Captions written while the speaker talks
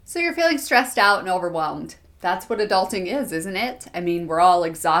So you're feeling stressed out and overwhelmed. That's what adulting is, isn't it? I mean, we're all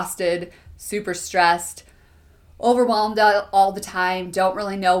exhausted, super stressed, overwhelmed all the time, don't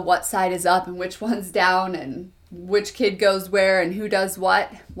really know what side is up and which one's down and which kid goes where and who does what.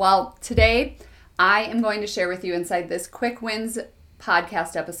 Well, today I am going to share with you inside this Quick Wins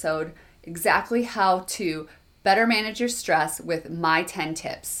podcast episode exactly how to better manage your stress with my 10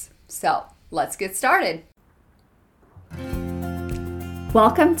 tips. So let's get started.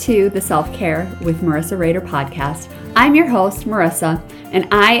 Welcome to the Self-Care with Marissa Rader podcast. I'm your host, Marissa, and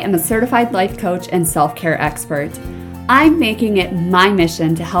I am a certified life coach and self-care expert. I'm making it my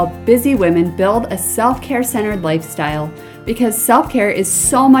mission to help busy women build a self-care centered lifestyle because self-care is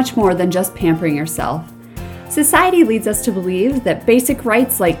so much more than just pampering yourself. Society leads us to believe that basic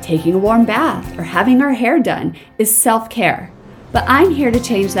rights like taking a warm bath or having our hair done is self-care. But I'm here to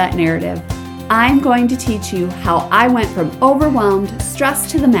change that narrative. I'm going to teach you how I went from overwhelmed, stressed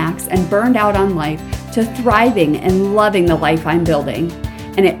to the max, and burned out on life to thriving and loving the life I'm building.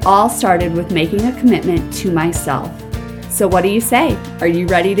 And it all started with making a commitment to myself. So what do you say? Are you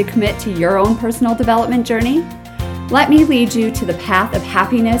ready to commit to your own personal development journey? Let me lead you to the path of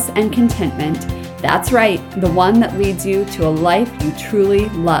happiness and contentment. That's right, the one that leads you to a life you truly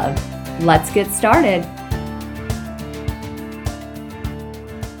love. Let's get started.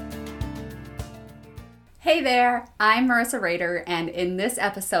 Hey there, I'm Marissa Rader, and in this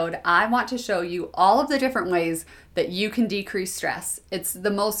episode, I want to show you all of the different ways that you can decrease stress. It's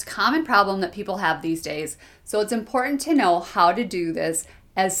the most common problem that people have these days, so it's important to know how to do this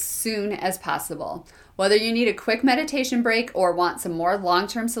as soon as possible. Whether you need a quick meditation break or want some more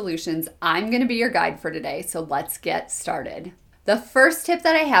long-term solutions, I'm going to be your guide for today, so let's get started. The first tip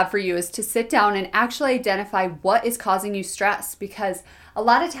that I have for you is to sit down and actually identify what is causing you stress, because a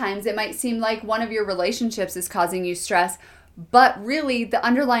lot of times it might seem like one of your relationships is causing you stress, but really the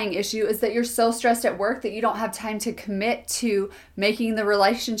underlying issue is that you're so stressed at work that you don't have time to commit to making the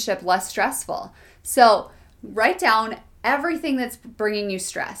relationship less stressful. So write down everything that's bringing you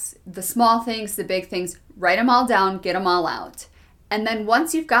stress, the small things, the big things, write them all down, get them all out. And then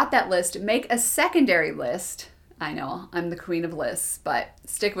once you've got that list, make a secondary list. I know, I'm the queen of lists, but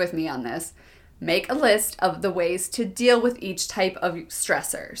stick with me on this. Make a list of the ways to deal with each type of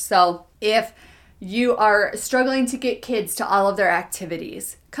stressor. So if you are struggling to get kids to all of their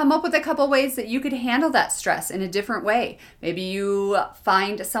activities, come up with a couple ways that you could handle that stress in a different way. Maybe you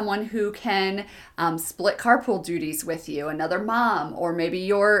find someone who can split carpool duties with you, another mom, or maybe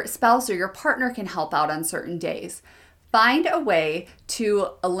your spouse or your partner can help out on certain days. Find a way to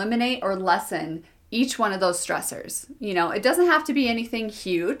eliminate or lessen each one of those stressors. You know, it doesn't have to be anything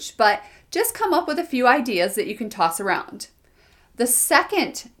huge, but just come up with a few ideas that you can toss around. The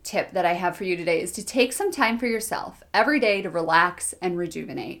second tip that I have for you today is to take some time for yourself every day to relax and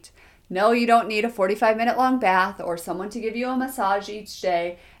rejuvenate. No, you don't need a 45-minute long bath or someone to give you a massage each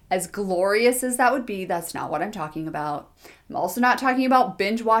day. As glorious as that would be, that's not what I'm talking about. I'm also not talking about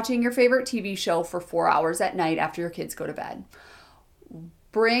binge watching your favorite TV show for 4 hours at night after your kids go to bed.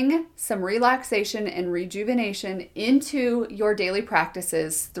 Bring some relaxation and rejuvenation into your daily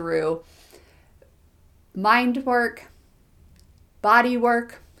practices through mind work, body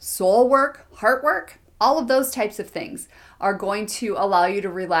work, soul work, heart work. All of those types of things are going to allow you to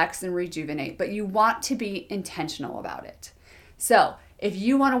relax and rejuvenate, but you want to be intentional about it. So if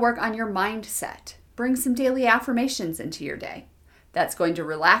you want to work on your mindset, bring some daily affirmations into your day. That's going to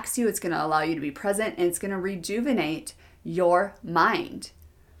relax you, it's going to allow you to be present, and it's going to rejuvenate your mind.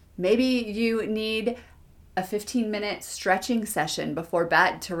 Maybe you need a 15-minute stretching session before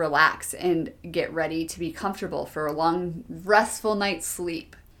bed to relax and get ready to be comfortable for a long, restful night's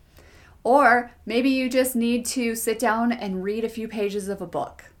sleep. Or maybe you just need to sit down and read a few pages of a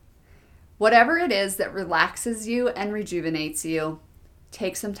book. Whatever it is that relaxes you and rejuvenates you,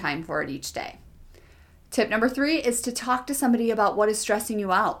 take some time for it each day. Tip number 3 is to talk to somebody about what is stressing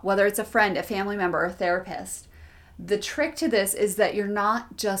you out, whether it's a friend, a family member, or a therapist. The trick to this is that you're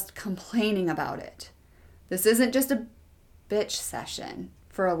not just complaining about it. This isn't just a bitch session,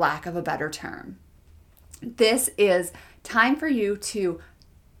 for a lack of a better term. This is time for you to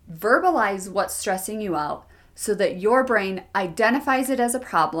verbalize what's stressing you out so that your brain identifies it as a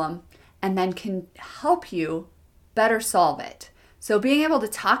problem and then can help you better solve it. So being able to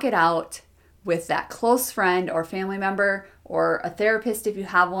talk it out with that close friend or family member or a therapist if you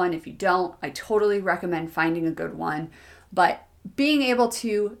have one. If you don't, I totally recommend finding a good one. But being able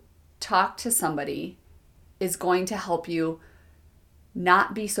to talk to somebody is going to help you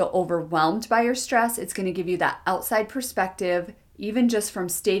not be so overwhelmed by your stress. It's going to give you that outside perspective, even just from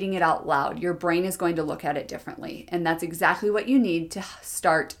stating it out loud, your brain is going to look at it differently. And that's exactly what you need to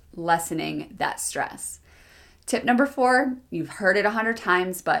start lessening that stress. Tip number 4, you've heard it 100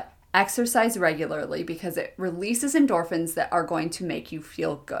 times, but exercise regularly because it releases endorphins that are going to make you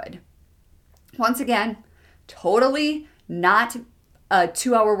feel good. Once again, totally not a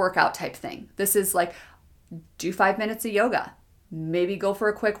 2-hour workout type thing. This is like, do 5 minutes of yoga. Maybe go for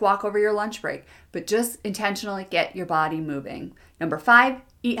a quick walk over your lunch break, but just intentionally get your body moving. Number 5,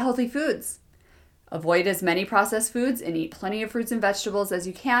 eat healthy foods. Avoid as many processed foods and eat plenty of fruits and vegetables as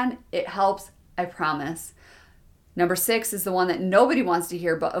you can. It helps, I promise. Number 6 is the one that nobody wants to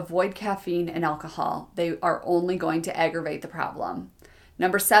hear, but avoid caffeine and alcohol. They are only going to aggravate the problem.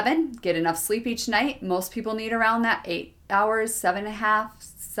 Number 7, get enough sleep each night. Most people need around that 8 hours, 7.5,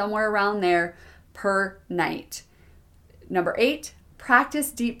 somewhere around there per night. Number 8,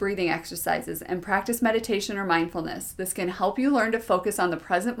 practice deep breathing exercises and practice meditation or mindfulness. This can help you learn to focus on the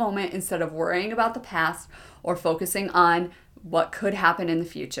present moment instead of worrying about the past or focusing on what could happen in the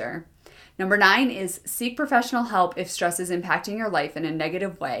future. Number 9 is seek professional help if stress is impacting your life in a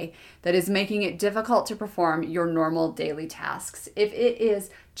negative way that is making it difficult to perform your normal daily tasks. If it is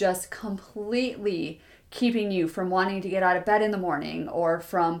just completely keeping you from wanting to get out of bed in the morning or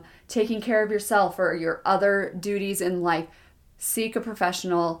from taking care of yourself or your other duties in life, seek a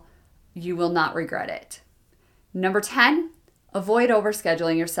professional. You will not regret it. Number 10, avoid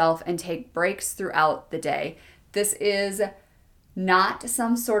overscheduling yourself and take breaks throughout the day. This is not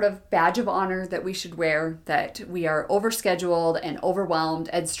some sort of badge of honor that we should wear, that we are overscheduled and overwhelmed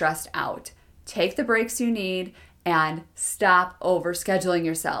and stressed out. Take the breaks you need and stop overscheduling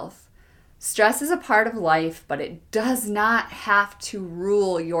yourself. Stress is a part of life, but it does not have to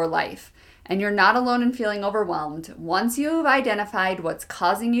rule your life. And you're not alone in feeling overwhelmed. Once you've identified what's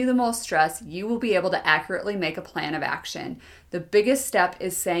causing you the most stress, you will be able to accurately make a plan of action. The biggest step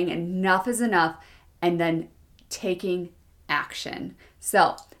is saying enough is enough and then taking action.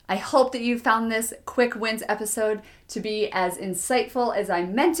 So I hope that you found this quick wins episode to be as insightful as I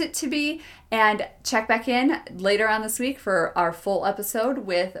meant it to be, and check back in later on this week for our full episode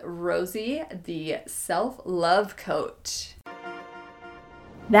with Rosie, the self-love coach.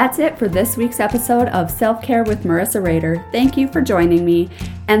 That's it for this week's episode of Self-Care with Marissa Rader. Thank you for joining me.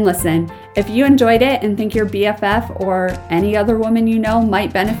 And listen, if you enjoyed it and think your BFF or any other woman you know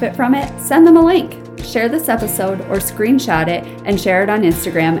might benefit from it, send them a link. Share this episode or screenshot it and share it on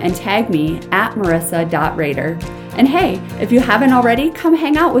Instagram and tag me at marissa.rader. And hey, if you haven't already, come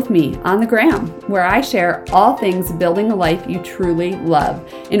hang out with me on the gram, where I share all things building a life you truly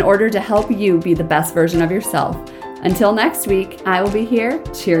love in order to help you be the best version of yourself. Until next week, I will be here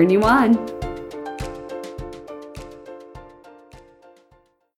cheering you on.